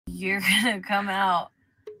you're gonna come out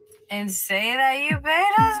and say that you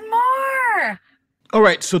paid us more. All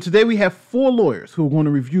right, so today we have 4 lawyers who are going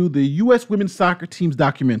to review the U.S. women's soccer team's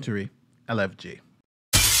documentary, LFG.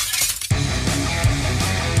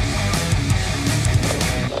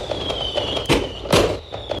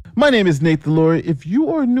 My name is Nate the Lawyer. If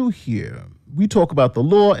you are new here, we talk about the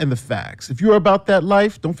law and the facts. If you're about that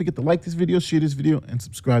life, don't forget to like this video, share this video, and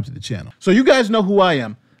subscribe to the channel. So you guys know who I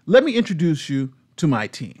am. Let me introduce you to my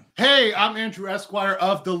team. Hey, I'm Andrew Esquire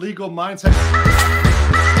of The Legal Mindset.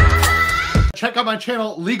 Check out my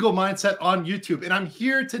channel, Legal Mindset, on YouTube. And I'm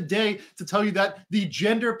here today to tell you that the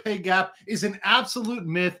gender pay gap is an absolute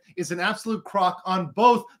myth, is an absolute crock on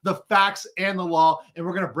both the facts and the law. And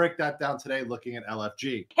we're going to break that down today looking at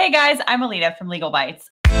LFG. Hey guys, I'm Alita from Legal Bytes.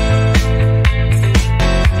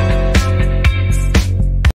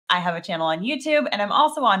 I have a channel on YouTube, and I'm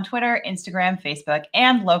also on Twitter, Instagram, Facebook,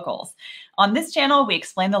 and Locals. On this channel, we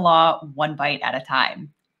explain the law one bite at a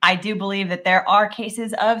time. I do believe that there are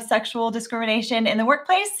cases of sexual discrimination in the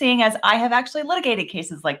workplace, seeing as I have actually litigated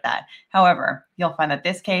cases like that. However, you'll find that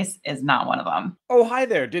this case is not one of them. Oh, hi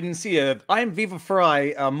there. Didn't see you. I'm Viva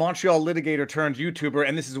Frei, a Montreal litigator turned YouTuber,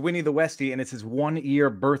 and this is Winnie the Westie, and it's his 1-year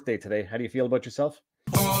birthday today. How do you feel about yourself?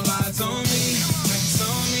 All eyes on me, drinks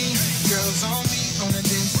on me, girls on me, on the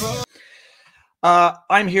dance floor.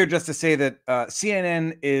 I'm here just to say that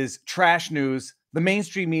CNN is trash news. The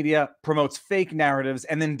mainstream media promotes fake narratives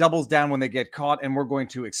and then doubles down when they get caught, and we're going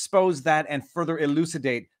to expose that and further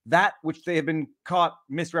elucidate that which they have been caught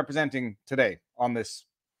misrepresenting today on this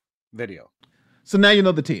video. So now you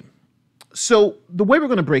know the team. So the way we're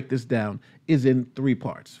going to break this down is in 3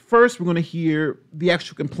 parts. First, we're going to hear the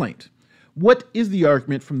actual complaint. What is the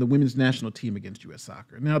argument from the women's national team against U.S.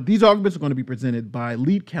 soccer? Now, these arguments are going to be presented by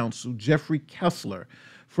lead counsel Jeffrey Kessler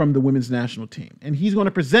from the women's national team, and he's going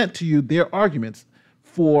to present to you their arguments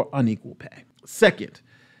for unequal pay. Second,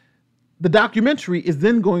 the documentary is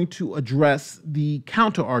then going to address the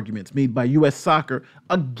counter arguments made by U.S. soccer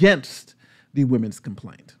against the women's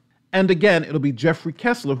complaint. And again, it'll be Jeffrey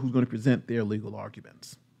Kessler who's going to present their legal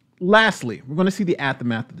arguments. Lastly, we're going to see the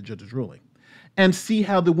aftermath of the judge's ruling and see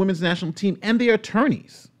how the women's national team and their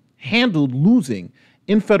attorneys handled losing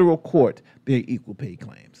in federal court their equal pay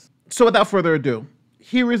claims. So without further ado,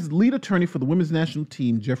 here is lead attorney for the women's national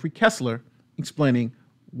team, Jeffrey Kessler, explaining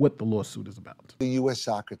what the lawsuit is about. The U.S.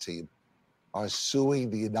 soccer team are suing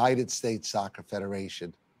the United States Soccer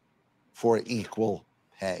Federation for equal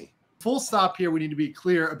pay. Full stop here. We need to be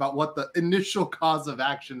clear about what the initial cause of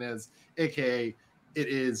action is, aka it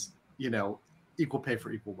is, equal pay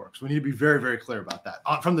for equal work. So we need to be very, very clear about that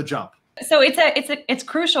from the jump. So it's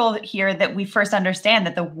crucial here that we first understand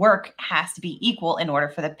that the work has to be equal in order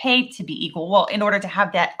for the pay to be equal. Well, in order to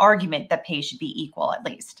have that argument that pay should be equal, at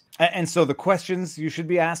least. And so the questions you should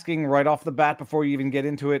be asking right off the bat before you even get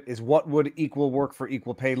into it is, what would equal work for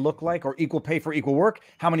equal pay look like, or equal pay for equal work?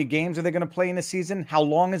 How many games are they going to play in a season? How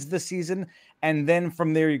long is the season? And then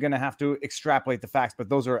from there, you're going to have to extrapolate the facts. But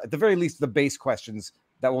those are, at the very least, the base questions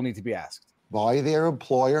that will need to be asked. By their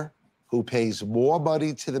employer, who pays more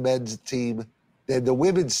money to the men's team than the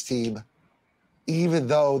women's team, even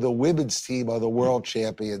though the women's team are the world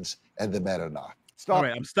champions and the men are not. Stop. All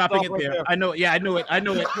right, I'm stopping it there. I know. Yeah, I know it. I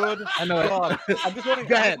know it. I know it. I'm just wondering.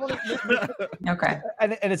 Go ahead. Okay.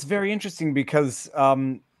 And it's very interesting because,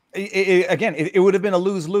 again, it would have been a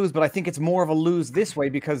lose-lose, but I think it's more of a lose this way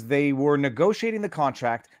because they were negotiating the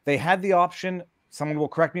contract. They had the option, someone will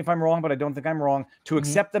correct me if I'm wrong, but I don't think I'm wrong, to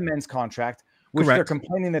accept the men's contract, which Correct. They're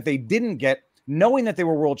complaining that they didn't get, knowing that they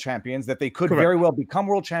were world champions, that they could Correct. very well become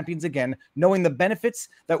world champions again, knowing the benefits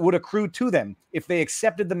that would accrue to them if they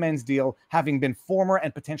accepted the men's deal, having been former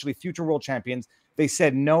and potentially future world champions. They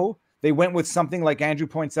said no. They went with something, like Andrew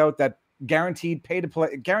points out, that guaranteed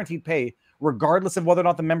pay regardless of whether or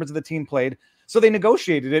not the members of the team played. So they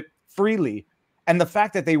negotiated it freely. And the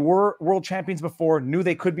fact that they were world champions before, knew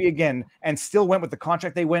they could be again, and still went with the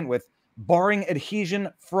contract they went with, barring adhesion,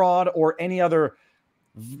 fraud, or any other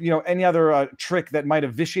trick that might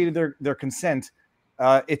have vitiated their consent,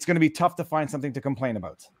 it's going to be tough to find something to complain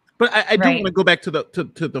about. But I do want to go back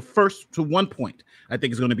to one point I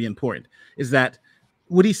think is going to be important, is that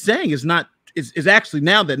what he's saying is actually,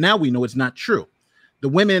 now we know it's not true. The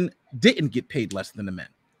women didn't get paid less than the men,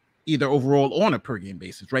 either overall or on a per game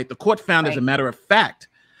basis, right? The court found, as a matter of fact,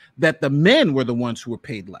 that the men were the ones who were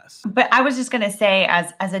paid less. But I was just going to say,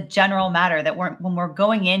 as a general matter, that when we're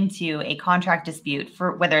going into a contract dispute,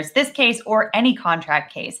 for whether it's this case or any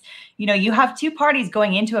contract case, you have 2 parties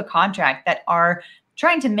going into a contract that are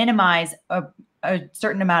trying to minimize a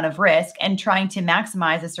certain amount of risk and trying to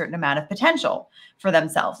maximize a certain amount of potential for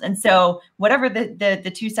themselves. And so whatever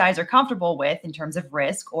the two sides are comfortable with in terms of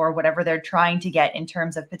risk, or whatever they're trying to get in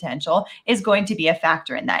terms of potential, is going to be a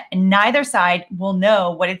factor in that. And neither side will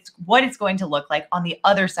know what it's going to look like on the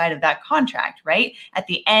other side of that contract, right? At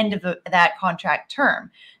the end of that contract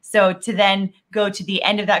term. So to then go to the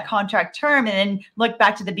end of that contract term and then look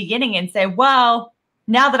back to the beginning and say, well,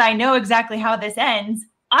 now that I know exactly how this ends,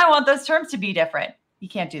 I want those terms to be different. You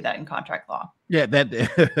can't do that in contract law. Yeah,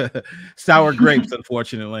 that sour grapes,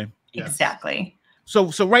 unfortunately. Exactly. So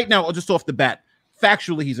right now, just off the bat,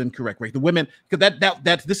 factually, he's incorrect, right? The women,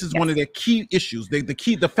 because this is one of their key issues.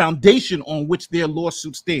 The foundation on which their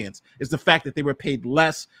lawsuit stands is the fact that they were paid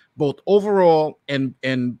less, both overall and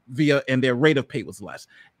their rate of pay was less.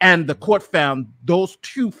 And the court found those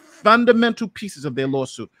two fundamental pieces of their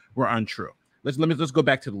lawsuit were untrue. Let's go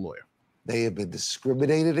back to the lawyer. They have been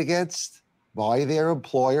discriminated against by their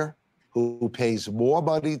employer, who pays more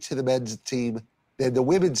money to the men's team than the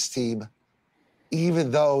women's team,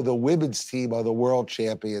 even though the women's team are the world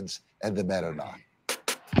champions and the men are not.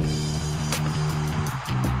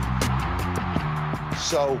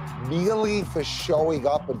 So merely for showing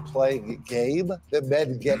up and playing a game, the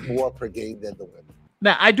men get more per game than the women.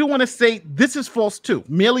 Now, I do want to say this is false too.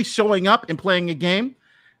 Merely showing up and playing a game,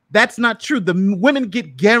 that's not true. The women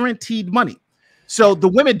get guaranteed money. So the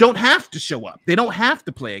women don't have to show up. They don't have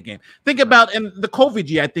to play a game. Think about, and the COVID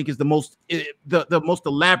year, I think, is the most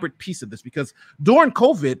elaborate piece of this, because during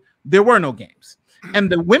COVID, there were no games.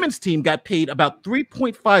 And the women's team got paid about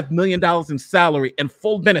 $3.5 million in salary and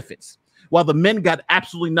full benefits, while the men got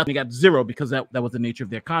absolutely nothing. They got zero, because that was the nature of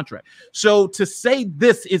their contract. So to say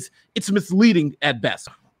this it's misleading at best.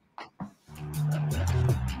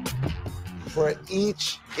 For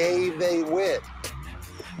each game they win,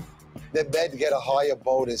 the men get a higher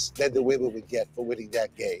bonus than the women would get for winning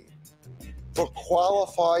that game. For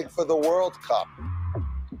qualifying for the World Cup,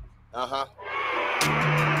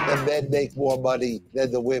 the men make more money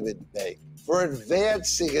than the women make. For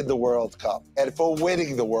advancing in the World Cup and for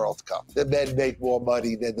winning the World Cup, the men make more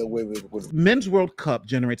money than the women would. Men's World Cup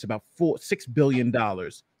generates about $6 billion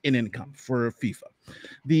in income for FIFA.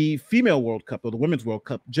 The female World Cup, or the Women's World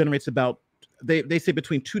Cup, generates about, they say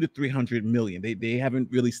between 200 to 300 million. They haven't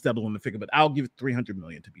really settled on the figure, but I'll give it 300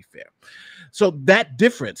 million to be fair. So that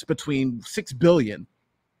difference between 6 billion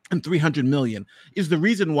and 300 million is the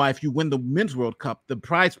reason why if you win the Men's World Cup, the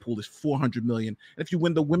prize pool is 400 million. And if you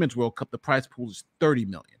win the Women's World Cup, the prize pool is 30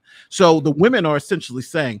 million. So the women are essentially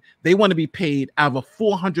saying they want to be paid out of a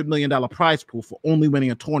 $400 million prize pool for only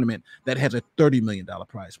winning a tournament that has a $30 million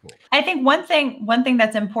prize pool. I think one thing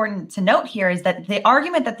that's important to note here is that the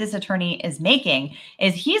argument that this attorney is making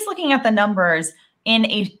is he's looking at the numbers in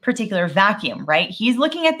a particular vacuum, right? He's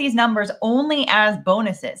looking at these numbers only as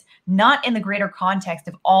bonuses, not in the greater context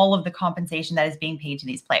of all of the compensation that is being paid to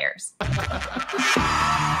these players.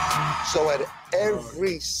 So at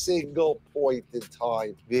every single point in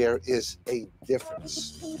time, there is a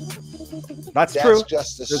difference. That's true.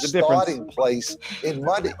 That's just a starting place in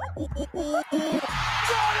money.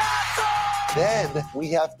 Then we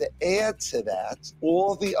have to add to that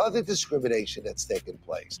all the other discrimination that's taken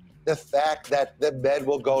place. The fact that the men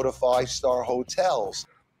will go to 5-star hotels.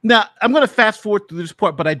 Now, I'm going to fast forward through this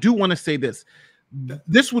part, but I do want to say this.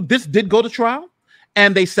 This did go to trial,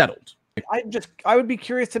 and they settled. I would be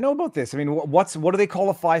curious to know about this. I mean, what do they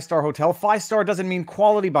call a 5-star hotel? 5-star doesn't mean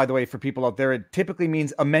quality, by the way, for people out there. It typically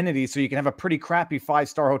means amenities, so you can have a pretty crappy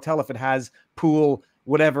 5-star hotel if it has pool,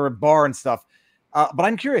 whatever, bar and stuff. But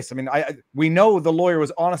I'm curious. I mean, we know the lawyer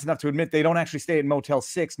was honest enough to admit they don't actually stay at Motel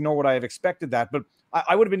 6, nor would I have expected that. But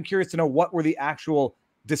I would have been curious to know what were the actual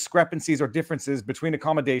discrepancies or differences between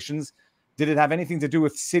accommodations. Did it have anything to do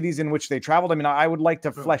with cities in which they traveled? I mean, I would like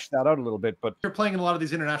to flesh that out a little bit, but if you're playing in a lot of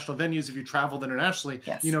these international venues, if you traveled internationally,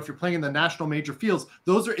 yes. You know, if you're playing in the national major fields,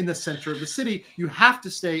 those are in the center of the city. You have to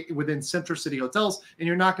stay within center city hotels, and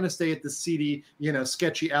you're not going to stay at the seedy, you know,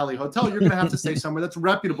 sketchy alley hotel. You're going to have to stay somewhere that's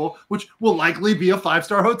reputable, which will likely be a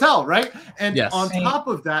 5-star hotel, right? And yes. on top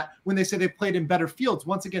of that, when they say they played in better fields,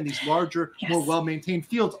 once again, these larger, yes. more well-maintained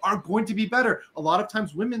fields are going to be better. A lot of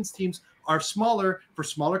times women's teams are smaller. For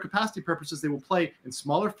smaller capacity purposes, they will play in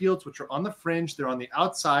smaller fields, which are on the fringe. They're on the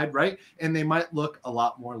outside, right? And they might look a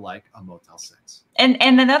lot more like a Motel 6. And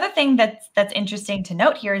another thing that's interesting to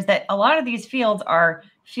note here is that a lot of these fields are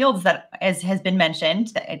fields that, as has been mentioned,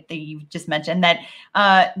 that you just mentioned,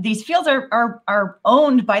 that these fields are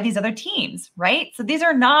owned by these other teams, right? So these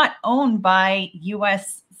are not owned by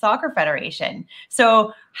U.S. Soccer Federation.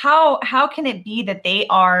 So how can it be that they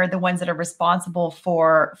are the ones that are responsible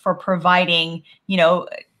for providing, you know,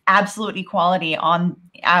 absolute equality on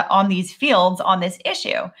these fields on this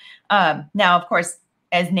issue. Now, of course,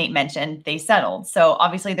 as Nate mentioned, they settled. So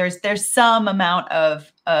obviously there's some amount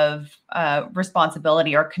of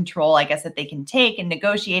responsibility or control, I guess, that they can take in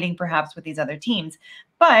negotiating perhaps with these other teams,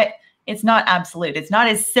 but it's not absolute. It's not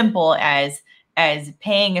as simple as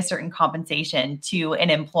paying a certain compensation to an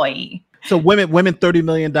employee. So women, $30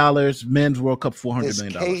 million, men's World Cup, $400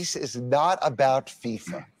 million. This case is not about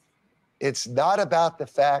FIFA. It's not about the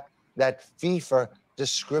fact that FIFA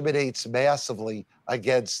discriminates massively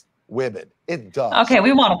against women. It does. Okay,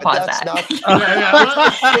 we want to pause that.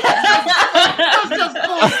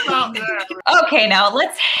 Okay, now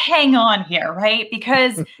let's hang on here, right?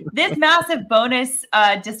 Because this massive bonus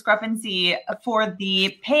discrepancy for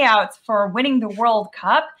the payouts for winning the World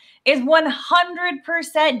Cup is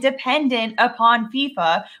 100% dependent upon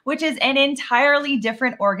FIFA, which is an entirely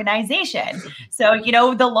different organization. So, you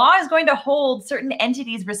know, the law is going to hold certain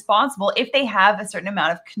entities responsible if they have a certain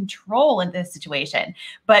amount of control in this situation.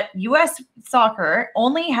 But US soccer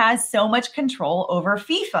only has so much control over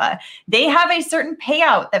FIFA. They have a certain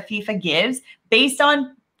payout that FIFA gives based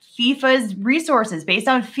on FIFA's resources, based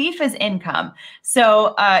on FIFA's income.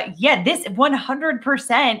 So, yeah, this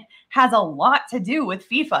 100% has a lot to do with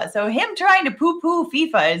FIFA. So him trying to poo-poo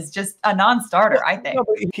FIFA is just a non-starter, I think. No,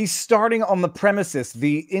 he's starting on the premises,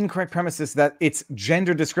 the incorrect premises that it's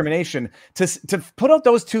gender discrimination. To put out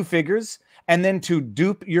those two figures and then to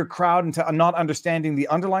dupe your crowd into not understanding the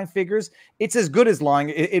underlying figures, it's as good as lying.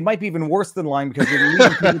 It might be even worse than lying because you're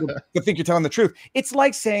leading people to think you're telling the truth. It's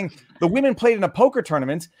like saying the women played in a poker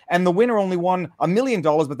tournament and the winner only won $1 million,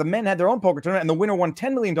 but the men had their own poker tournament and the winner won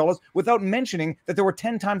 $10 million without mentioning that there were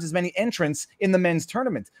 10 times as many entrants in the men's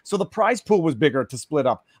tournament. So the prize pool was bigger to split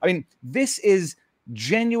up. I mean, this is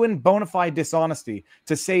genuine bona fide dishonesty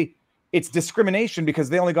to say it's discrimination because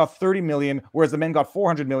they only got 30 million, whereas the men got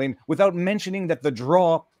 400 million, without mentioning that the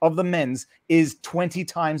draw of the men's is 20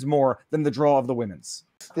 times more than the draw of the women's.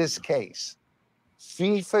 This case,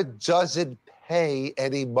 FIFA doesn't pay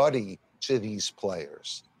any money to these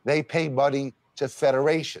players. They pay money to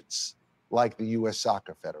federations like the U.S.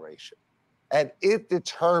 Soccer Federation. And it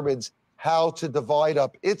determines how to divide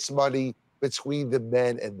up its money between the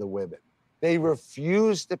men and the women. They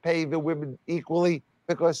refuse to pay the women equally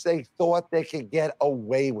because they thought they could get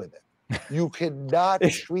away with it. You cannot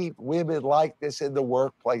treat women like this in the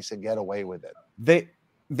workplace and get away with it.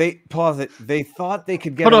 They pause it. They thought they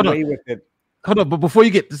could get away with it. Hold on, but before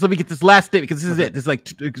you get this, let me get this last statement because this is it. It's like,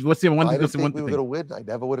 what's the one? I didn't think we were going to win. I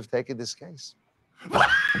never would have taken this case.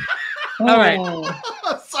 All right.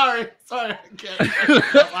 Sorry. I can't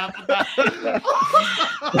laugh at that.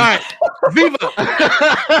 All right. Viva.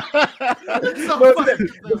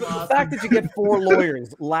 The fact that you get 4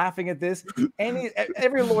 lawyers laughing at this,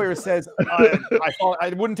 every lawyer says,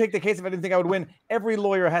 I wouldn't take the case if I didn't think I would win. Every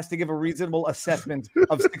lawyer has to give a reasonable assessment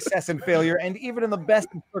of success and failure. And even in the best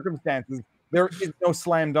of circumstances, there is no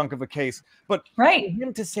slam dunk of a case. But right.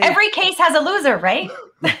 Him to say, every case has a loser, right?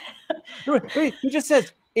 He just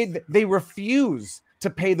says they refuse to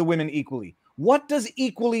pay the women equally. What does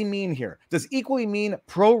equally mean here? Does equally mean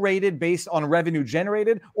prorated based on revenue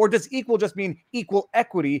generated, or does equal just mean equal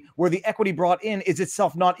equity where the equity brought in is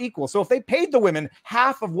itself not equal? So if they paid the women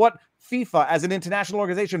half of what FIFA as an international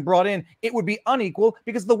organization brought in, it would be unequal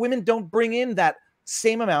because the women don't bring in that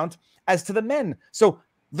same amount as to the men. So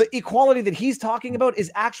the equality that he's talking about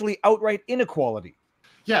is actually outright inequality.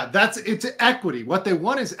 Yeah, it's equity. What they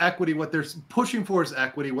want is equity. What they're pushing for is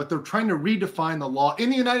equity. What they're trying to redefine the law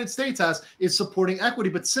in the United States as is supporting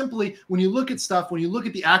equity. But simply, when you look at stuff, when you look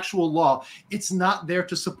at the actual law, it's not there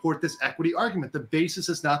to support this equity argument. The basis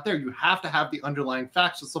is not there. You have to have the underlying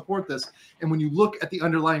facts to support this. And when you look at the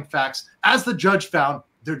underlying facts, as the judge found,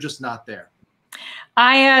 they're just not there.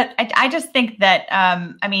 I just think that,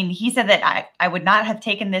 I mean, he said that I would not have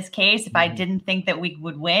taken this case if I didn't think that we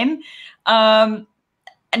would win.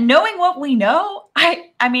 Knowing what we know,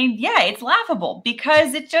 I mean, yeah, it's laughable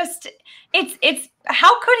because it's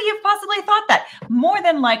how could he have possibly thought that? More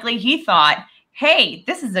than likely, he thought, hey,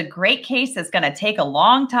 this is a great case that's going to take a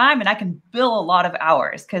long time and I can bill a lot of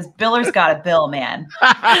hours because Biller's got a bill, man.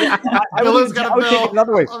 Biller's got a bill. Take it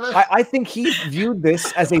another way. I think he viewed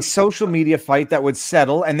this as a social media fight that would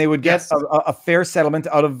settle and they would get a fair settlement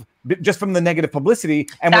out of just from the negative publicity.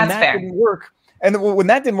 And when that didn't work, and when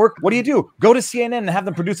that didn't work, what do? Go to CNN and have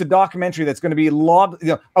them produce a documentary that's going to be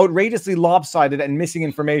outrageously lopsided and missing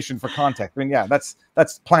information for context. I mean, yeah, that's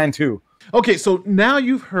plan 2. Okay, so now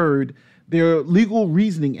you've heard their legal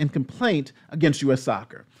reasoning and complaint against U.S.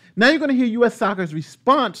 Soccer. Now you're going to hear U.S. Soccer's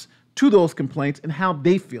response to those complaints and how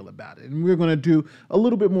they feel about it. And we're going to do a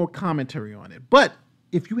little bit more commentary on it. But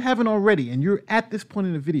if you haven't already and you're at this point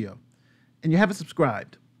in the video and you haven't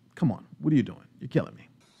subscribed, come on, what are you doing? You're killing me.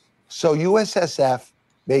 So USSF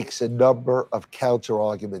makes a number of counter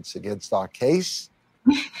arguments against our case.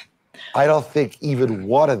 I don't think even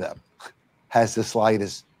one of them has the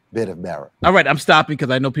slightest bit of merit. All right, I'm stopping because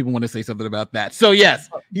I know people want to say something about that. So yes,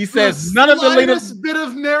 he says none of the latest bit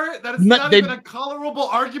of merit. That is not even a colorable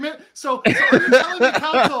argument. So are you telling the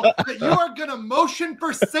council that you are going to motion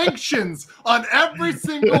for sanctions on every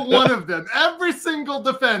single one of them, every single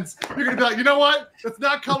defense? You're going to be like, you know what? It's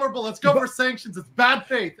not colorable. Let's go for sanctions. It's bad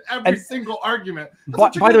faith. Every single argument.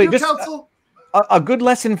 That's by the way, council. A good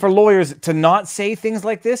lesson for lawyers to not say things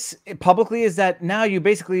like this publicly is that now you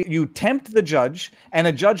tempt the judge, and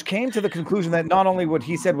a judge came to the conclusion that not only what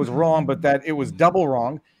he said was wrong, but that it was double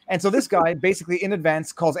wrong. And so this guy basically in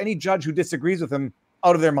advance calls any judge who disagrees with him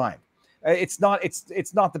out of their mind. It's not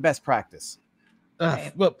the best practice.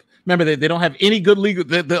 Well, remember, they don't have any good legal.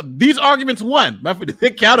 These arguments won.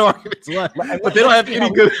 The counter arguments won, but they don't have any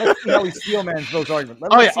good. Let's see how he steelmans those arguments.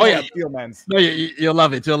 Oh yeah. Steelmans. No, you'll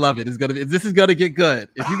love it. You'll love it. This is gonna get good.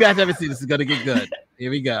 If you guys haven't seen this, is gonna get good.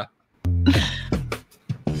 Here we go.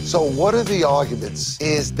 So one of the arguments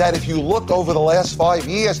is that if you look over the last 5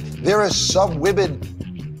 years, there are some women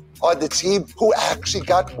on the team who actually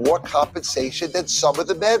got more compensation than some of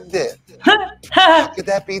the men did. How could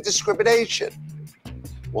that be discrimination?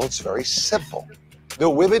 Well, it's very simple. The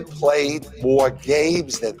women played more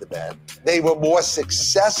games than the men. They were more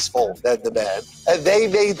successful than the men, and they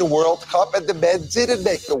made the World Cup, and the men didn't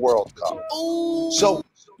make the World Cup. Ooh. So,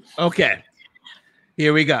 okay,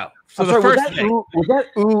 here we go. So was that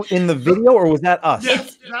ooh in the video, or was that us?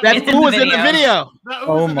 Yes, that ooh was in the video.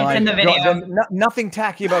 Oh my in the video. God. Nothing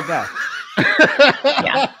tacky about that.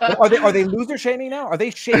 Yeah. Are they loser shaming now? Are they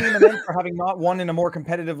shaming the men for having not won in a more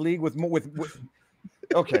competitive league with?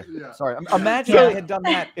 Okay, Yeah. sorry. Imagine they had done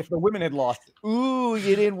that if the women had lost. Ooh,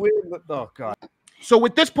 you didn't win. Oh God. So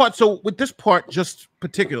with this part, just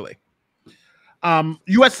particularly,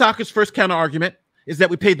 U.S. Soccer's first counter argument is that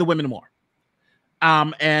we paid the women more,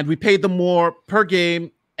 and we paid them more per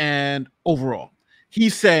game and overall.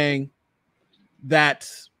 He's saying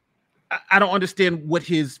that I don't understand what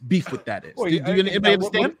his beef with that is. Well, do anybody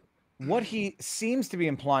understand? What he seems to be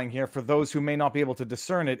implying here, for those who may not be able to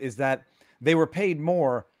discern it, is that they were paid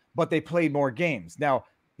more, but they played more games. Now,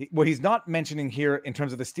 what he's not mentioning here in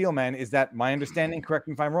terms of the steelman is that, my understanding, correct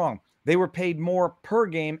me if I'm wrong, they were paid more per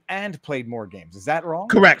game and played more games. Is that wrong?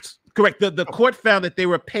 Correct. The court found that they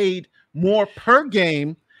were paid more per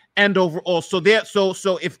game and overall. So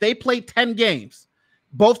if they played 10 games,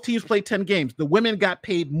 both teams played 10 games, the women got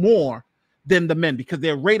paid more than the men because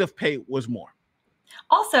their rate of pay was more.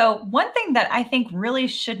 Also, one thing that I think really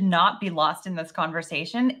should not be lost in this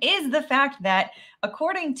conversation is the fact that,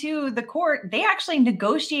 according to the court, they actually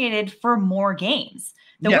negotiated for more games.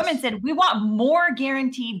 The women said, we want more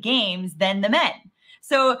guaranteed games than the men.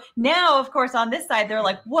 So now, of course, on this side, they're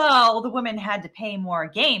like, well, the women had to pay more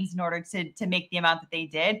games in order to make the amount that they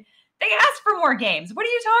did. They asked for more games. What are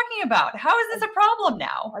you talking about? How is this a problem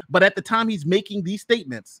now? But at the time he's making these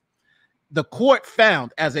statements, the court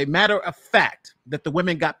found, as a matter of fact, that the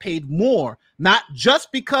women got paid more, not just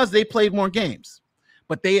because they played more games,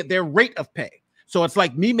 but their rate of pay. So it's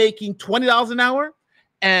like me making $20 an hour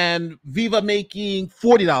and Viva making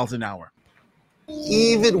 $40 an hour.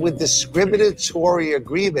 even with discriminatory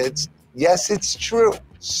agreements, yes, it's true.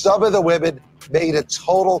 Some of the women made a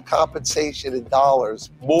total compensation in dollars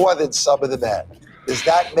more than some of the men. Does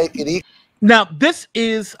that make it equal? Now, this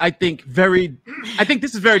is, I think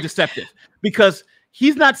this is very deceptive, because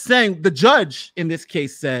he's not saying, the judge in this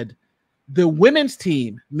case said the women's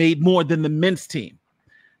team made more than the men's team.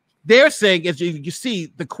 They're saying, as you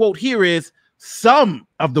see, the quote here is, some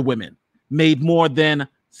of the women made more than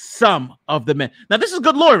some of the men. Now, this is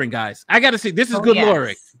good lawyering, guys. I got to say, this is good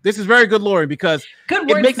lawyering. This is very good lawyering, because good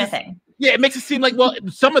wordsmithing. Yeah, it makes it seem like, well,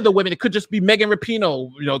 some of the women, it could just be Megan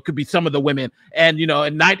Rapinoe, it could be some of the women, and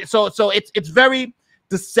so it's very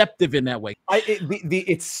deceptive in that way.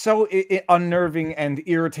 It's so unnerving and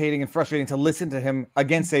irritating and frustrating to listen to him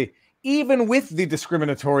again say, even with the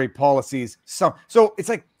discriminatory policies, so it's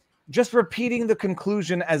like just repeating the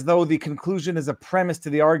conclusion as though the conclusion is a premise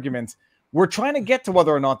to the argument. We're trying to get to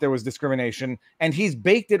whether or not there was discrimination, and he's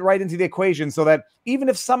baked it right into the equation so that even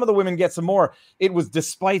if some of the women get some more, it was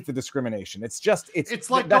despite the discrimination. It's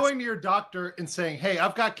like going to your doctor and saying, hey,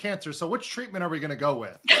 I've got cancer, so which treatment are we going to go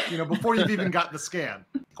with? Before you've even got the scan.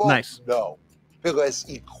 Nice. No, because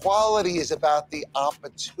equality is about the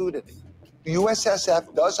opportunity.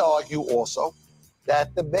 USSF does argue also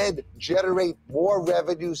that the men generate more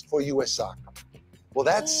revenues for U.S. soccer. Well,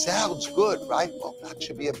 that sounds good, right? Well, that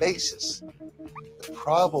should be a basis. The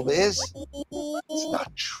problem is, it's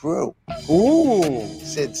not true. Ooh.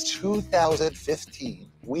 Since 2015,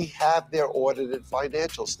 we have their audited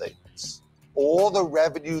financial statements. All the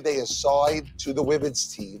revenue they assigned to the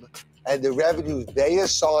women's team and the revenue they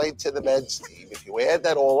assigned to the men's team, if you add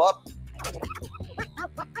that all up,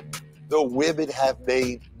 the women have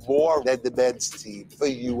made more than the men's team for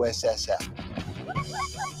USSF.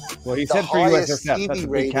 Well, he The said for highest USSF. That's TV a big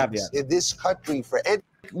ratings caveat. in this country for any.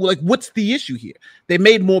 Like, what's the issue here? They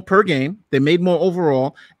made more per game, they made more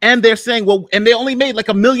overall, and they're saying, well, and they only made like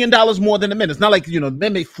 $1 million more than the men. It's not like, you know, they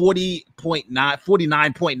made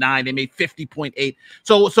 49.9, they made 50.8.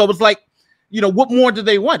 So it's like, you know, what more do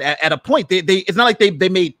they want? At a point, they it's not like they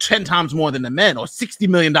made 10 times more than the men or $60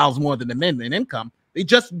 million more than the men in income. They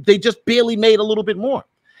just barely made a little bit more,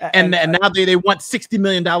 and now they want $60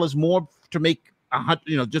 million more to make 100,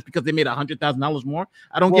 you know, just because they made $100,000 more.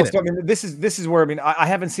 I don't get it. So, I mean, this is where, I mean, I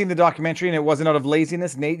haven't seen the documentary, and it wasn't out of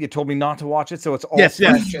laziness. Nate, you told me not to watch it, so it's all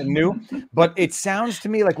fresh and new. But it sounds to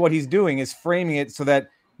me like what he's doing is framing it so that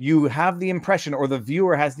you have the impression, or the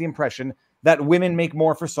viewer has the impression, that women make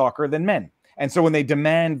more for soccer than men. And so when they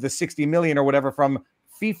demand the 60 million or whatever from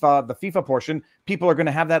FIFA, the FIFA portion, people are going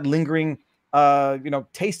to have that lingering, you know,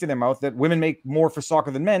 taste in their mouth that women make more for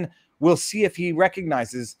soccer than men. We'll see if he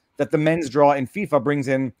recognizes that the men's draw in FIFA brings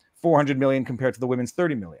in 400 million compared to the women's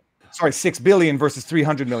 30 million. Sorry, 6 billion versus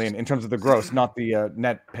 300 million in terms of the gross, not the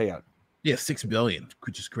net payout. Yeah, 6 billion,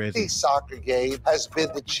 which is crazy. The soccer game has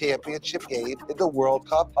been the championship game in the World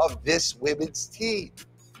Cup of this women's team,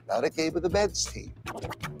 not a game of the men's team.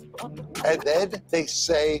 And then they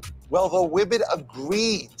say, well, the women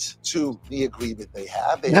agreed to the agreement they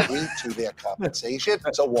have. They agreed to their compensation.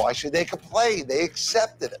 So why should they complain? They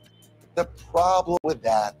accepted it. The problem with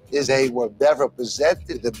that is they were never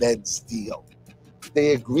presented the men's deal.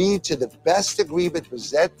 They agreed to the best agreement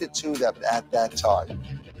presented to them at that time.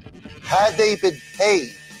 Had they been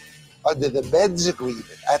paid under the men's agreement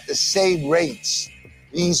at the same rates,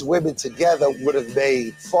 these women together would have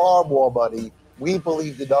made far more money. We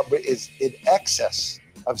believe the number is in excess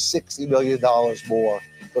of $60 million more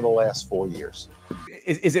for the last 4 years.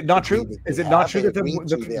 Is it not true? Is it not true that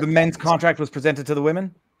the men's contract was presented to the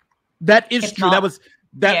women? That is It's true. not.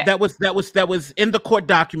 That was in the court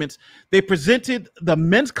documents. They presented the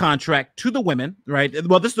men's contract to the women, right?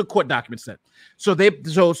 Well, this is the court document said. So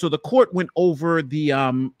the court went over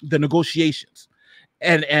the negotiations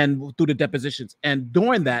and through the depositions. And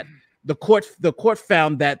during that, the court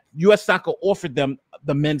found that US Soccer offered them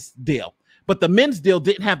the men's deal. But the men's deal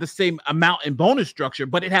didn't have the same amount in bonus structure,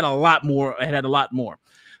 but it had a lot more.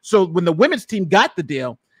 So when the women's team got the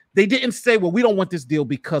deal, they didn't say, well, we don't want this deal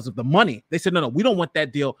because of the money. They said, no, we don't want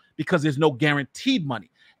that deal because there's no guaranteed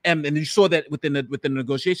money. And you saw that within the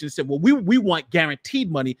negotiation, they said, well, we want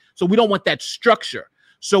guaranteed money, so we don't want that structure.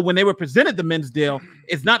 So when they were presented the men's deal,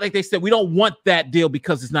 it's not like they said, we don't want that deal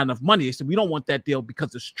because there's not enough money. They said, we don't want that deal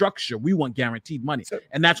because of structure. We want guaranteed money.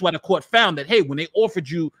 And that's why the court found that, hey, when they offered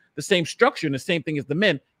you the same structure and the same thing as the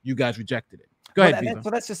men, you guys rejected it. Go ahead, Viva. So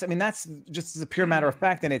that's just, I mean, that's just as a pure matter of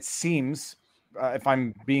fact. And it seems, if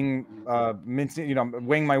I'm being mincing, you know,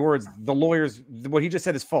 weighing my words, the lawyers, what he just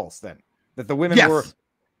said is false then. That the women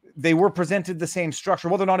were presented the same structure.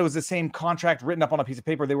 Whether or not it was the same contract written up on a piece of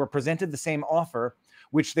paper, they were presented the same offer,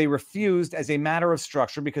 which they refused as a matter of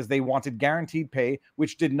structure because they wanted guaranteed pay,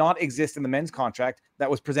 which did not exist in the men's contract that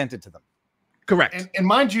was presented to them. Correct. And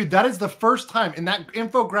mind you, that is the first time in that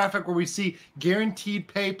infographic where we see guaranteed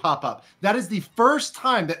pay pop up. That is the first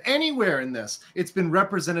time that anywhere in this, it's been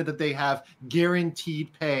represented that they have guaranteed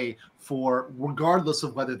pay for regardless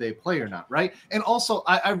of whether they play or not, right? And also,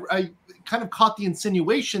 I kind of caught the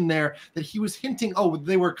insinuation there that he was hinting, oh,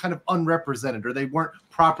 they were kind of unrepresented or they weren't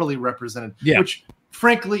properly represented, which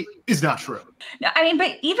frankly is not true. No, I mean,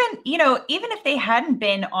 but even if they hadn't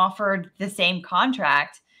been offered the same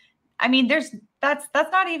contract, I mean, that's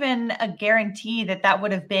not even a guarantee that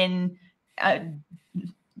would have been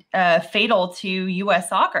fatal to U.S.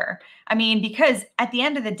 soccer. I mean, because at the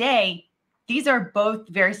end of the day, these are both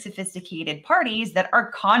very sophisticated parties that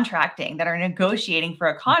are contracting, that are negotiating for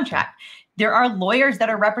a contract. There are lawyers that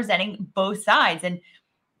are representing both sides. And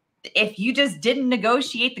if you just didn't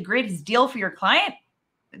negotiate the greatest deal for your client,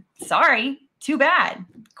 sorry, too bad.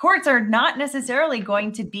 Courts are not necessarily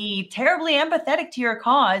going to be terribly empathetic to your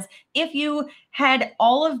cause if you had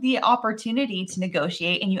all of the opportunity to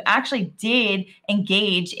negotiate and you actually did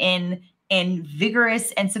engage in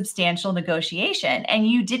vigorous and substantial negotiation, and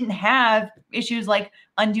you didn't have issues like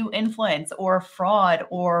undue influence or fraud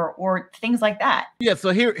or things like that. Yeah,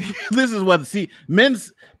 so here, this is what, see,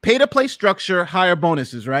 men's pay-to-play structure, higher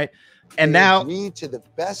bonuses, right? And They now agreed to the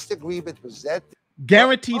best agreement presented.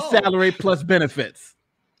 guaranteed salary plus benefits.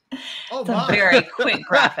 Oh, It's a my. very quick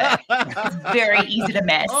graphic. It's very easy to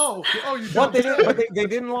miss. You But don't they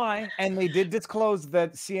didn't lie, and they did disclose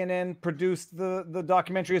that CNN produced the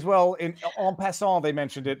documentary as well. En passant, they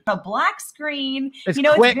mentioned it. A black screen. It's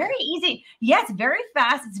It's quick. very easy. Yeah, it's very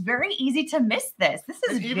fast. It's very easy to miss this. This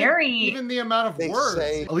is even the amount of They words.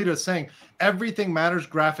 say- Alita is saying everything matters,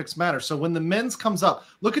 graphics matter. So when the men's comes up,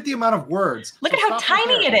 look at the amount of words. Look So at how stop right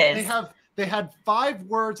tiny there. it is. They had 5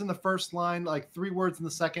 words in the first line, like 3 words in the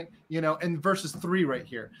second, and versus 3 right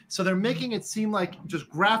here. So they're making it seem like just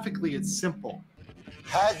graphically it's simple.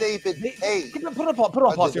 Had they been paid Put on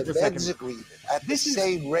pause under here for the a men's second. agreement at the This is-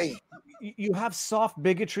 same rate, You have soft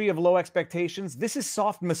bigotry of low expectations. This is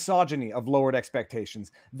soft misogyny of lowered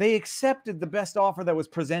expectations. They accepted the best offer that was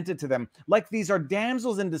presented to them, like these are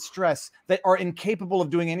damsels in distress that are incapable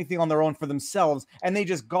of doing anything on their own for themselves, and they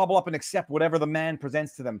just gobble up and accept whatever the man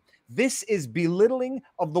presents to them. This is belittling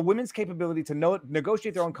of the women's capability to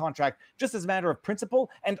negotiate their own contract just as a matter of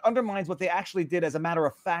principle, and undermines what they actually did as a matter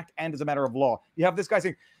of fact and as a matter of law. You have this guy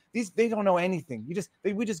saying, they don't know anything.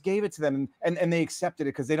 We just gave it to them and they accepted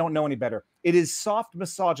it because they don't know any better. It is soft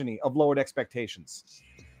misogyny of lowered expectations.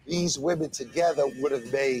 these women together would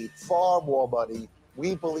have made far more money.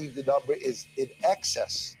 We believe the number is in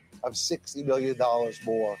excess of $60 million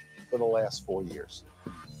more for the last 4 years.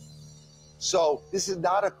 So this is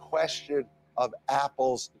not a question of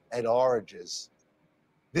apples and oranges.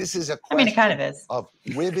 This is a question it kind of is. of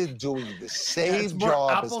women doing the It's same more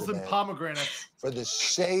job apples as the and men pomegranates. for the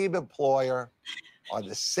same employer on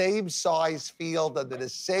the same size field under the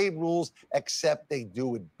same rules, except they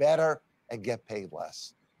do it better and get paid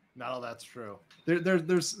less. No, that's true.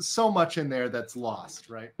 There's so much in there that's lost,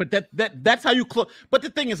 right? But that's how you close. But the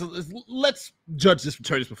thing is, let's judge this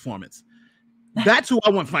Turner's performance. That's who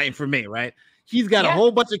I want fighting for me, right? He's got a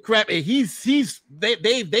whole bunch of crap, and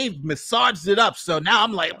they've massaged it up. So now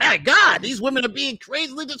I'm like, my God, these women are being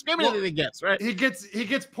crazily discriminated against, right? He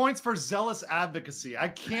gets points for zealous advocacy. I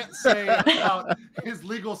can't say about his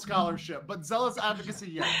legal scholarship, but zealous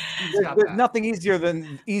advocacy, yes, he's got There's that. nothing easier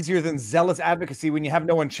than zealous advocacy when you have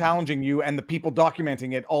no one challenging you and the people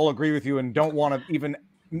documenting it all agree with you and don't want to even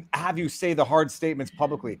have you say the hard statements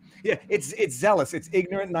publicly. Yeah, it's zealous, it's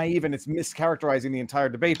ignorant, naive, and it's mischaracterizing the entire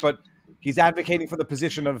debate, but he's advocating for the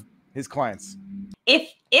position of his clients. If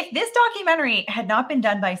this documentary had not been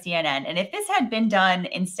done by CNN, and if this had been done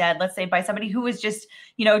instead, let's say by somebody who was just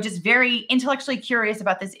very intellectually curious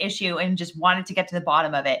about this issue and just wanted to get to the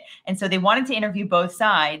bottom of it, and so they wanted to interview both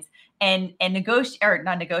sides and negotiate, or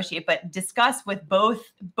not negotiate, but discuss with both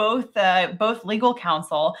legal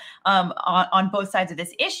counsel on both sides of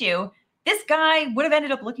this issue, this guy would have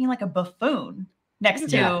ended up looking like a buffoon next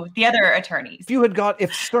to the other attorneys.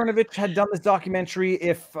 If Cernovich had done this documentary,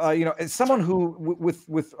 if as someone who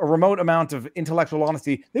with a remote amount of intellectual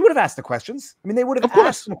honesty, they would have asked the questions. I mean, they would have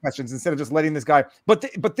asked the questions instead of just letting this guy. But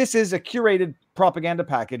this is a curated propaganda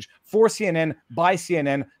package for CNN by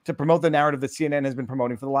CNN to promote the narrative that CNN has been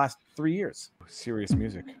promoting for the last 3 years. Serious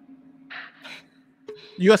music.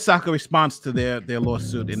 U.S. Soccer responds to their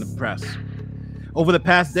lawsuit in the press. Over the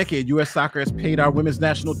past decade, U.S. Soccer has paid our women's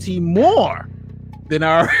national team more than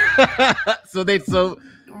our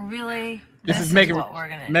really this is what we're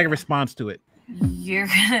gonna Megan responds to it. You're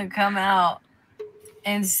gonna come out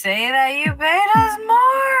and say that you paid us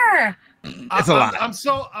more. It's a lot. I'm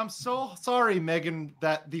so sorry, Megan,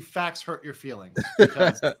 that the facts hurt your feelings,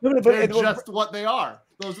 because they're just what they are.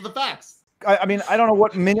 Those are the facts. I mean, I don't know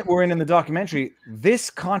what minute we're in the documentary. This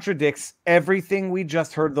contradicts everything we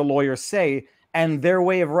just heard the lawyer say, and their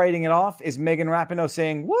way of writing it off is Megan Rapinoe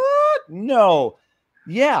saying, "What? No."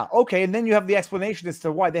 Yeah, okay. And then you have the explanation as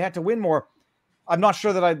to why they had to win more. I'm not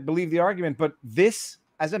sure that I believe the argument, but this,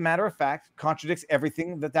 as a matter of fact, contradicts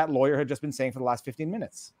everything that lawyer had just been saying for the last 15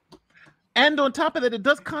 minutes. And on top of that, it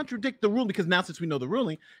does contradict the ruling, because now since we know the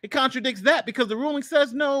ruling, it contradicts that, because the ruling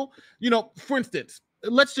says no. For instance,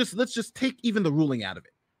 let's just take even the ruling out of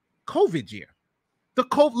it. COVID year,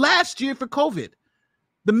 last year for COVID,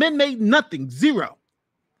 the men made nothing, zero.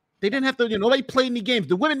 They didn't have to, nobody played any games.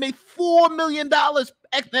 The women made $4 million,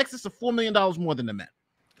 in excess of $4 million more than the men.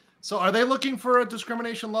 So are they looking for a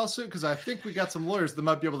discrimination lawsuit? Because I think we got some lawyers that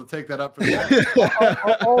might be able to take that up for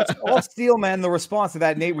the all Steelman, the response to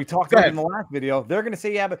that, Nate, we talked about in the last video, they're going to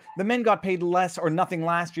say, yeah, but the men got paid less or nothing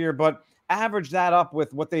last year, but average that up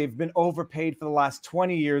with what they've been overpaid for the last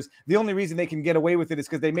 20 years. The only reason they can get away with it is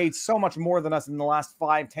because they made so much more than us in the last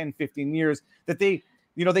 5, 10, 15 years that they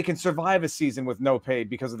you know, they can survive a season with no pay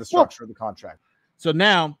because of the structure of the contract. So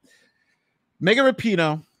now, Megan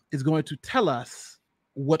Rapinoe is going to tell us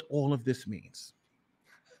what all of this means.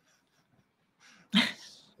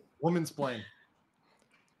 Woman's playing.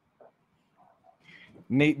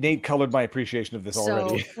 Nate colored my appreciation of this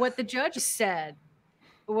already. So what the judge said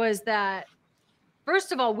was that,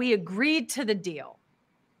 first of all, we agreed to the deal.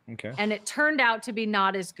 Okay. And it turned out to be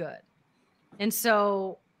not as good. And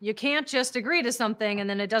so you can't just agree to something and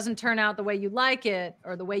then it doesn't turn out the way you like it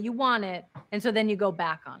or the way you want it. And so then you go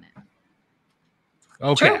back on it.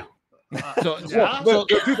 Okay. True. So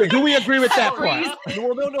do we agree with that part?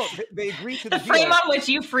 Well, no. They agreed to the deal. frame on which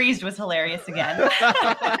you freezed was hilarious again.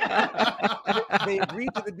 They agreed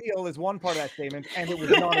to the deal is one part of that statement, and it was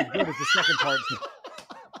not as good as the second part.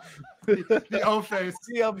 The O face.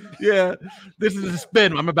 Yeah, this is a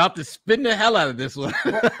spin. I'm about to spin the hell out of this one.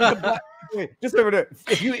 Just remember,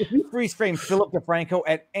 if you freeze frame Philip DeFranco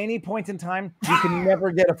at any point in time, you can never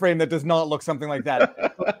get a frame that does not look something like that.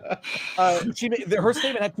 Her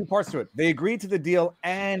statement had two parts to it. They agreed to the deal,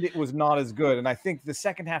 and it was not as good. And I think the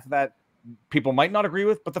second half of that, people might not agree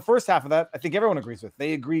with, but the first half of that, I think everyone agrees with.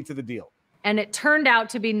 They agreed to the deal. And it turned out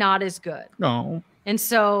to be not as good. No. And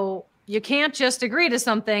so you can't just agree to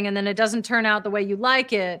something and then it doesn't turn out the way you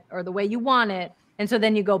like it or the way you want it. And so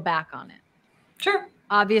then you go back on it. Sure.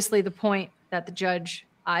 Obviously, the point that the judge,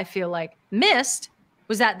 I feel like, missed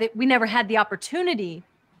was that we never had the opportunity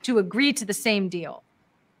to agree to the same deal.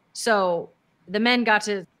 So the men got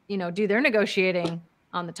to, do their negotiating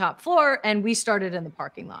on the top floor and we started in the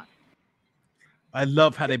parking lot. I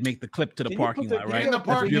love how they make the clip to the parking lot, right? In the That's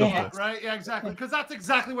parking beautiful. lot, right? Yeah, exactly. Because that's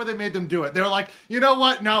exactly where they made them do it. They're like, you know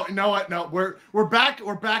what? No. We're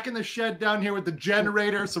back in the shed down here with the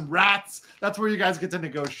generator, some rats. That's where you guys get to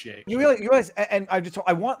negotiate. You realize, and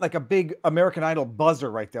I want like a big American Idol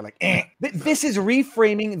buzzer right there, like, This is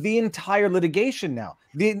reframing the entire litigation now.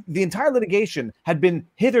 The entire litigation had been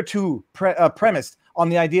hitherto premised on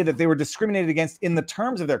the idea that they were discriminated against in the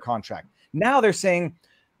terms of their contract. Now they're saying,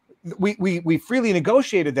 we freely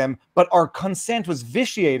negotiated them, but our consent was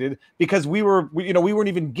vitiated because we weren't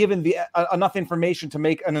even given enough information to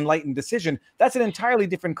make an enlightened decision. That's an entirely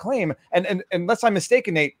different claim. And unless I'm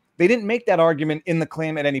mistaken, Nate, they didn't make that argument in the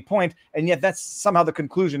claim at any point, and yet that's somehow the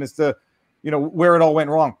conclusion as to where it all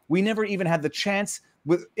went wrong. We never even had the chance.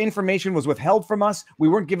 Information was withheld from us. We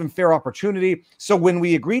weren't given fair opportunity. So when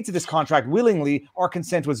we agreed to this contract willingly, our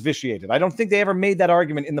consent was vitiated. I don't think they ever made that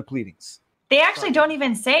argument in the pleadings. They actually don't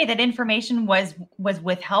even say that information was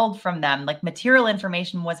withheld from them. Like material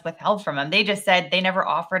information was withheld from them. They just said they never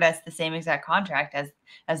offered us the same exact contract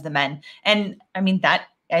as the men. And I mean, that,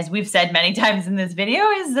 as we've said many times in this video,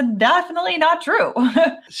 is definitely not true.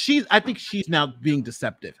 I think she's now being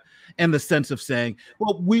deceptive in the sense of saying,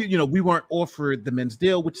 well, we weren't offered the men's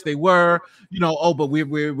deal, which they were, but we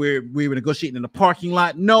were negotiating in the parking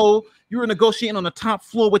lot. No, you were negotiating on the top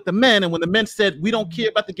floor with the men. And when the men said, we don't care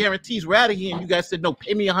about the guarantees, we're out of here. And you guys said, no,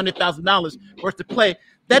 pay me $100,000 for us to play.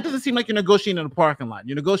 That doesn't seem like you're negotiating in the parking lot.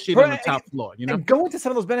 You're negotiating on the top floor, And go into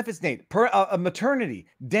some of those benefits, Nate, a maternity,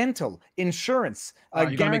 dental, insurance,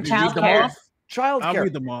 guaranteed childcare. I'll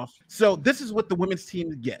read them off. So this is what the women's team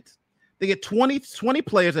get. They get 20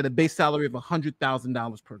 players at a base salary of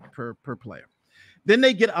 $100,000 per player. Then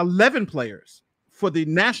they get 11 players for the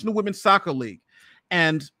National Women's Soccer League.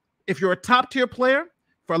 And if you're a top tier player,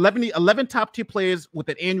 for 11 top tier players with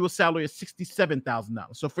an annual salary of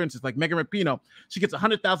 $67,000. So for instance, like Megan Rapinoe, she gets a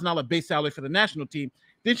 $100,000 base salary for the national team.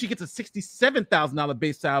 Then she gets a $67,000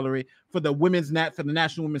 base salary for the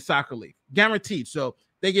National Women's Soccer League, guaranteed. So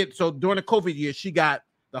during the COVID year, she got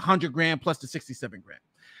the $100,000 plus the $67,000.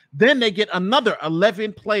 Then they get another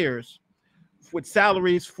 11 players with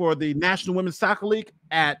salaries for the National Women's Soccer League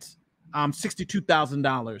at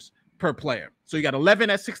 $62,000 per player. So you got 11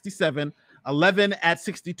 at 67, 11 at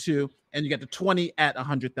 62, and you got the 20 at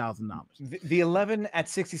 $100,000. The 11 at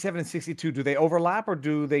 67 and 62, do they overlap or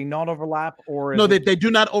do they not overlap? Or no, they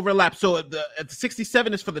do not overlap. So at the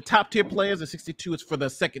 67 is for the top tier players, and 62 is for the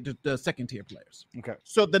second tier players. Okay.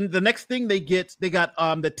 So then the next thing they got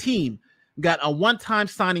the team got a one-time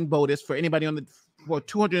signing bonus for anybody for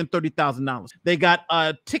 $230,000. They got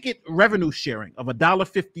a ticket revenue sharing of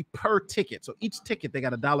 $1.50 per ticket. So each ticket, they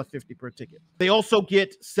got $1.50 per ticket. They also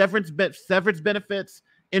get severance benefits,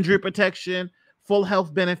 injury protection, full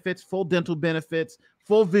health benefits, full dental benefits,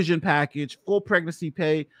 full vision package, full pregnancy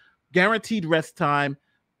pay, guaranteed rest time,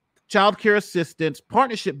 childcare assistance,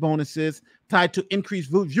 partnership bonuses tied to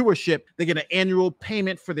increased viewership. They get an annual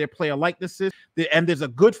payment for their player likenesses. And there's a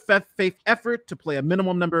good faith effort to play a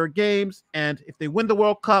minimum number of games. And if they win the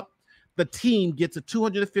World Cup, the team gets a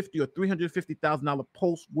 $250,000 or $350,000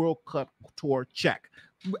 post World Cup tour check.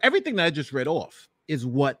 Everything that I just read off is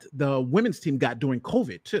what the women's team got during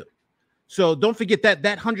COVID too. So don't forget that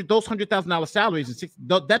those $100,000 salaries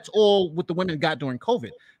that's all what the women got during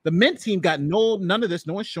COVID. The men's team got none of this,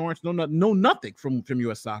 no insurance, no nothing from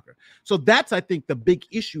U.S. Soccer. So that's, I think, the big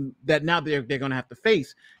issue that now they're going to have to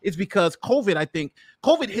face is because COVID. I think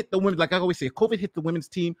COVID hit the women, like I always say, COVID hit the women's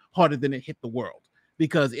team harder than it hit the world,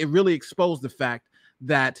 because it really exposed the fact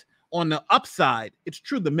that on the upside, it's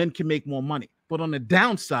true the men can make more money, but on the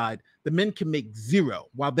downside, the men can make zero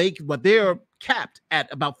while they're capped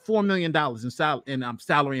at about $4 million in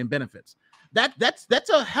salary and benefits. That's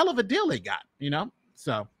a hell of a deal they got,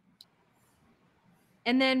 So,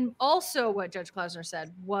 and then also what Judge Klausner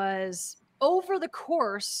said was over the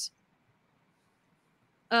course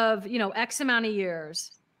of X amount of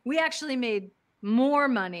years, we actually made more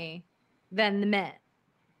money than the men.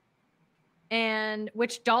 And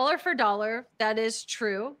which dollar for dollar, that is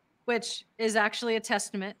true, which is actually a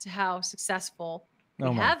testament to how successful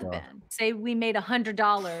we have been. Say we made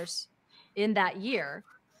 $100 in that year.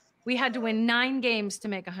 We had to win 9 games to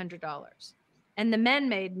make $100. And the men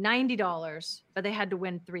made $90, but they had to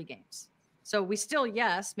win 3 games. So we still,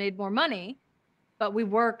 yes, made more money, but we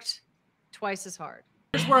worked twice as hard.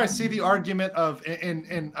 Here's where I see the argument of,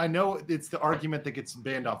 and I know it's the argument that gets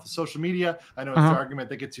banned off of social media. I know it's the argument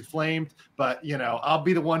that gets you flamed, but I'll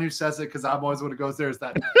be the one who says it because I'm always the one who goes there. Is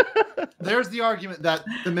that there's the argument that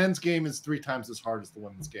the men's game is 3 times as hard as the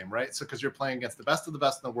women's game, right? So because you're playing against the best of the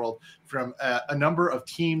best in the world from a number of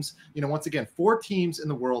teams. Once again, 4 teams in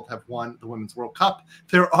the world have won the Women's World Cup.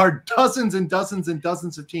 There are dozens and dozens and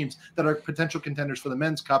dozens of teams that are potential contenders for the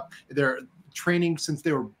Men's Cup. They're training since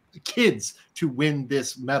they were kids to win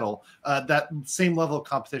this medal. That same level of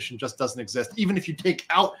competition just doesn't exist. Even if you take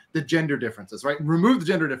out the gender differences, right? Remove the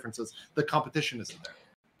gender differences, the competition isn't there.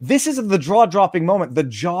 This is the jaw-dropping moment.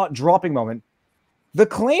 The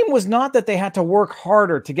claim was not that they had to work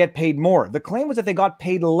harder to get paid more. The claim was that they got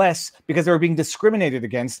paid less because they were being discriminated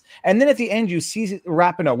against. And then at the end, you see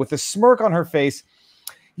Rapinoe with a smirk on her face.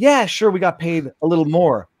 Yeah, sure, we got paid a little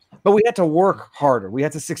more, but we had to work harder. We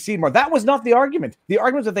had to succeed more. That was not the argument. The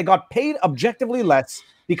argument was that they got paid objectively less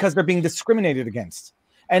because they're being discriminated against.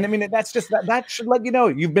 And I mean, that's just that should let you know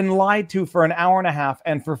you've been lied to for an hour and a half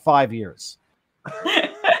and for 5 years.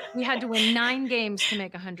 We had to win 9 games to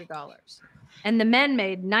make $100. And the men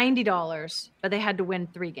made $90, but they had to win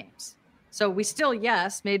 3 games. So we still,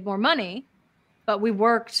 yes, made more money, but we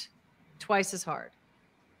worked twice as hard.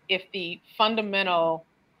 If the fundamental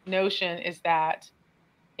notion is that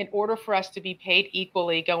in order for us to be paid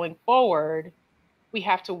equally going forward, we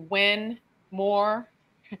have to win more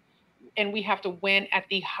and we have to win at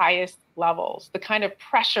the highest levels. The kind of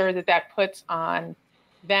pressure that puts on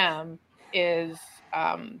them is,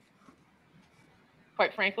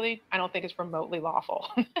 quite frankly, I don't think it's remotely lawful.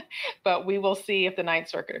 But we will see if the Ninth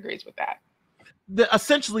Circuit agrees with that.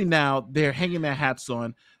 Essentially now they're hanging their hats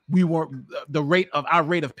on. Our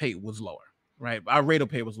rate of pay was lower. Right, our rate of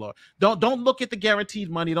pay was lower. Don't look at the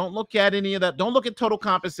guaranteed money. Don't look at any of that. Don't look at total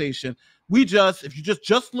compensation. If you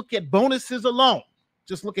just look at bonuses alone,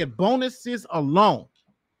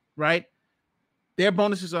 right? Their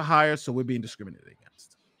bonuses are higher, so we're being discriminated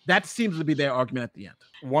against. That seems to be their argument at the end.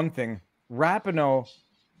 One thing, Rapinoe,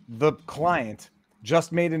 the client,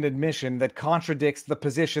 just made an admission that contradicts the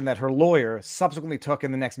position that her lawyer subsequently took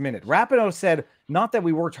in the next minute. Rapinoe said, not that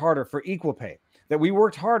we worked harder for equal pay, that we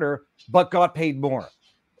worked harder but got paid more.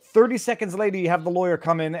 30 seconds later, you have the lawyer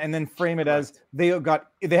come in and then frame it as they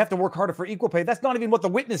have to work harder for equal pay. That's not even what the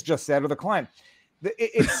witness just said or the client.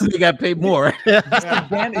 They got paid more.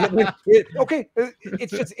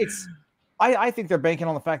 I think they're banking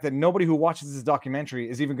on the fact that nobody who watches this documentary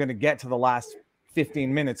is even going to get to the last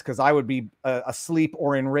 15 minutes because I would be asleep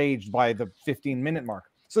or enraged by the 15-minute mark.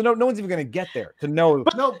 So no one's even going to get there to know.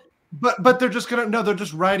 But they're just they're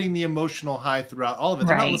just riding the emotional high throughout all of it.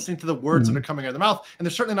 They're not listening to the words that are coming out of their mouth, and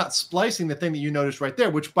they're certainly not splicing the thing that you noticed right there,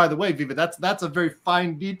 which, by the way, Viva, that's a very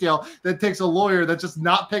fine detail that takes a lawyer that's just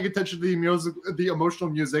not paying attention to the emotional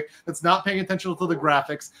music, that's not paying attention to the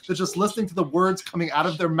graphics, that's just listening to the words coming out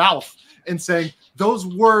of their mouth and saying those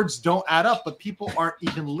words don't add up, but people aren't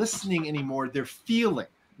even listening anymore. They're feeling,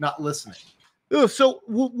 not listening. So,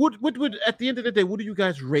 what would at the end of the day, what do you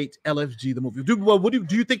guys rate LFG the movie?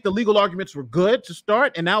 Do you think the legal arguments were good to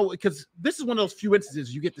start? And now, because this is one of those few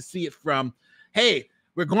instances you get to see it from, hey,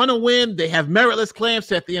 we're going to win. They have meritless claims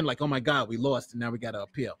to at the end, like, oh my God, we lost, and now we got to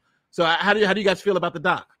appeal. So, how do you guys feel about the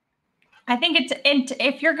doc? I think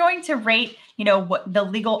if you're going to rate, what the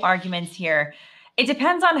legal arguments here, It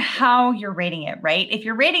depends on how you're rating it, right? If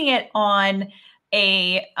you're rating it on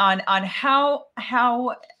how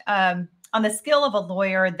on the skill of a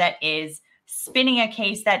lawyer that is spinning a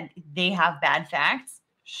case that they have bad facts,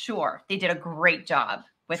 sure, they did a great job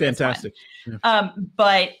with Fantastic. this one.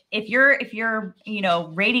 But if you're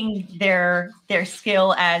rating their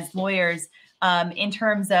skill as lawyers in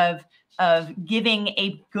terms of giving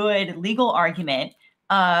a good legal argument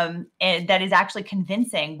and that is actually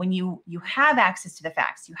convincing, when you have access to the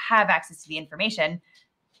facts, you have access to the information,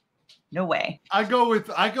 no way. I go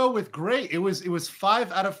with great. It was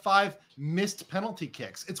 5 out of 5 missed penalty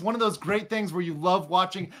kicks. It's one of those great things where you love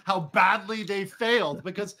watching how badly they failed,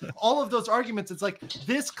 because all of those arguments, it's like,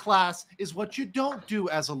 this class is what you don't do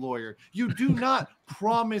as a lawyer. You do not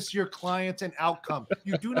promise your client an outcome.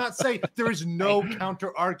 You do not say there is no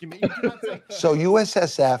counter argument. You do not say. So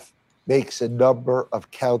USSF makes a number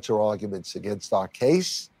of counter arguments against our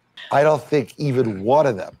case. I don't think even one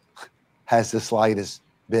of them has the slightest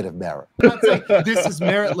bit of merit. Not saying this is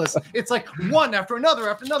meritless. It's like one after another,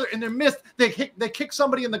 and they're missed. They kick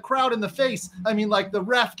somebody in the crowd in the face. I mean, like the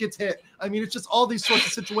ref gets hit. I mean, it's just all these sorts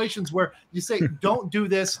of situations where you say, don't do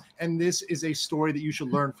this, and this is a story that you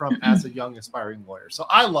should learn from as a young aspiring lawyer. So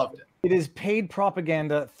I loved it. It is paid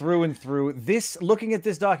propaganda through and through. Looking at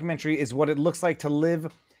this documentary is what it looks like to live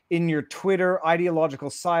in your Twitter ideological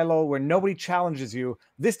silo where nobody challenges you.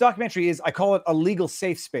 This documentary is, I call it a legal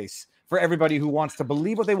safe space for everybody who wants to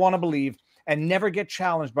believe what they want to believe and never get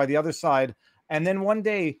challenged by the other side. And then one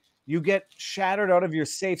day you get shattered out of your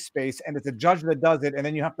safe space, and it's a judge that does it. And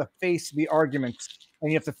then you have to face the arguments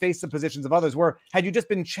and you have to face the positions of others, where had you just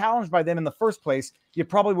been challenged by them in the first place, you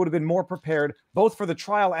probably would have been more prepared both for the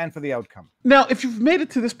trial and for the outcome. Now, if you've made it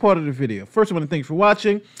to this part of the video, first, I want to thank you for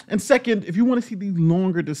watching. And second, if you want to see the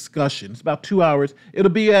longer discussions, about 2 hours, it'll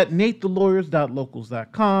be at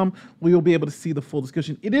natethelawyers.locals.com, where you'll be able to see the full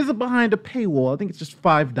discussion. It is behind a paywall. I think it's just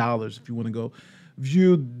 $5 if you want to go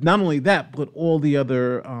view not only that, but all the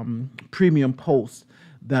other premium posts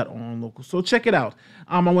that are on Local. So check it out.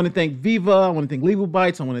 I want to thank Viva. I want to thank Legal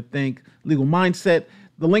Bytes. I want to thank Legal Mindset.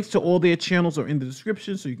 The links to all their channels are in the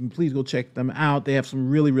description, so you can please go check them out. They have some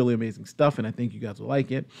really, really amazing stuff, and I think you guys will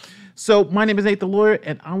like it. So my name is Nate the Lawyer,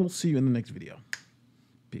 and I will see you in the next video.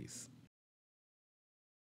 Peace.